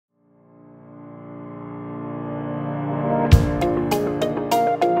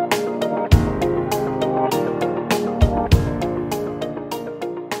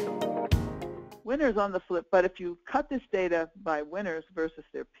winners on the flip, but if you cut this data by winners versus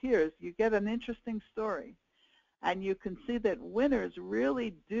their peers, you get an interesting story. And you can see that winners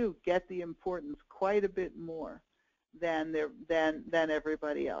really do get the importance quite a bit more than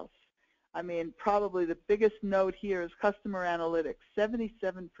everybody else. I mean, probably the biggest note here is customer analytics.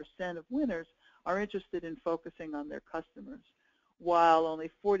 77% of winners are interested in focusing on their customers, while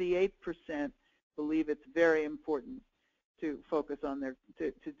only 48% believe it's very important to focus on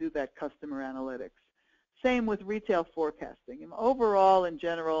to do that customer analytics. Same with retail forecasting. And overall, in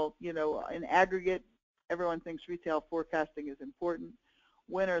general, you know, in aggregate, everyone thinks retail forecasting is important.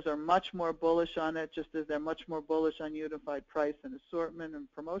 Winners are much more bullish on it, just as they're much more bullish on unified price and assortment and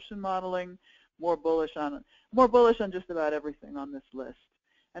promotion modeling, more bullish on just about everything on this list.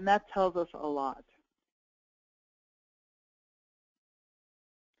 And that tells us a lot.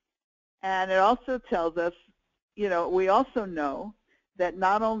 And it also tells us, you know, we also know that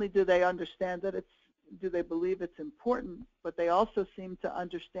not only do they understand that do they believe it's important, but they also seem to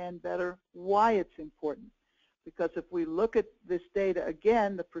understand better why it's important. Because if we look at this data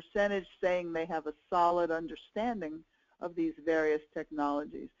again, the percentage saying they have a solid understanding of these various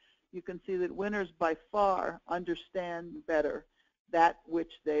technologies, you can see that winners by far understand better that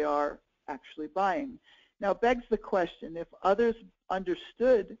which they are actually buying. Now it begs the question, if others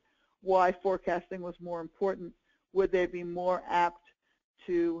understood why forecasting was more important, would they be more apt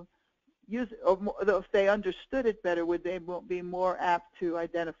to use it, or if they understood it better, would they be more apt to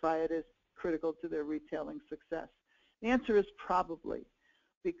identify it as critical to their retailing success? The answer is probably,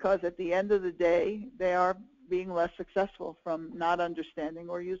 because at the end of the day, they are being less successful from not understanding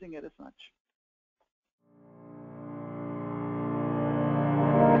or using it as much.